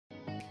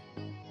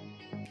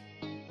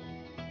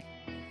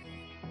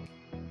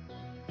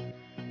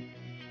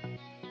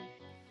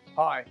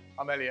Hi,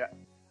 I'm Elliot,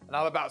 and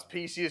I'm about as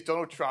PC as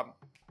Donald Trump,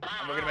 and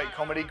we're going to make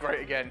comedy great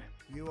again.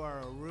 You are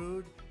a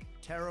rude,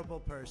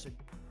 terrible person.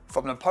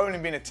 From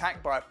Napoleon being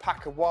attacked by a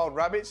pack of wild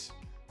rabbits,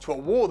 to a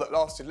war that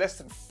lasted less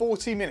than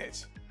 40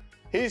 minutes.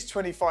 Here's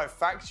 25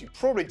 facts you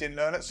probably didn't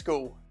learn at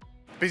school.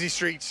 Busy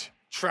streets,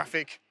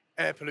 traffic,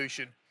 air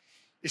pollution.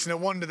 It's no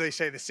wonder they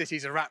say the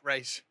city's a rat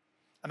race,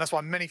 and that's why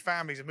many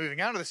families are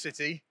moving out of the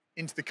city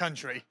into the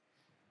country.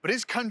 But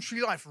is country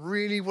life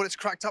really what it's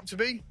cracked up to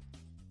be?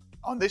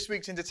 On this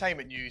week's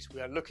entertainment news,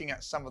 we are looking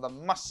at some of the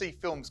must-see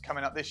films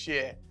coming up this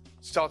year,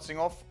 starting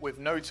off with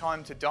No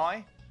Time to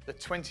Die, the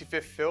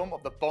 25th film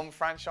of the Bond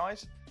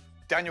franchise.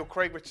 Daniel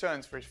Craig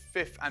returns for his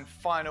 5th and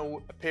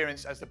final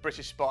appearance as the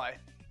British spy.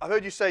 I've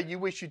heard you say you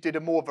wish you did a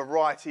more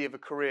variety of a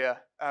career.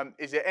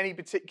 Is there any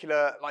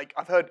particular,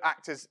 I've heard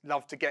actors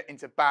love to get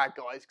into bad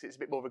guys because it's a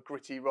bit more of a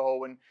gritty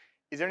role, and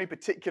is there any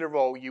particular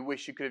role you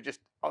wish you could have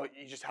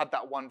you just had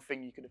that one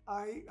thing you could have?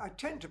 I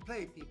tend to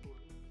play people.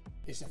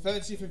 It's the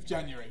 30th of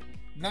January,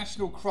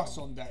 National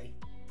Croissant Day,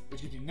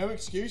 which gives me no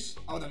excuse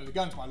other than to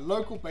go into my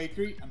local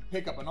bakery and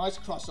pick up a nice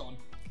croissant.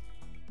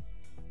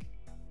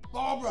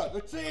 Barbara,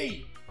 the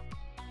tea!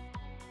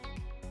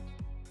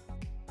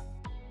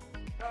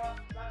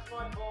 That's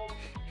my fault.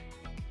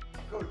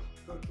 Good.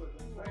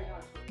 Very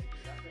nice.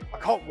 I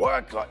can't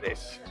work like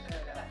this.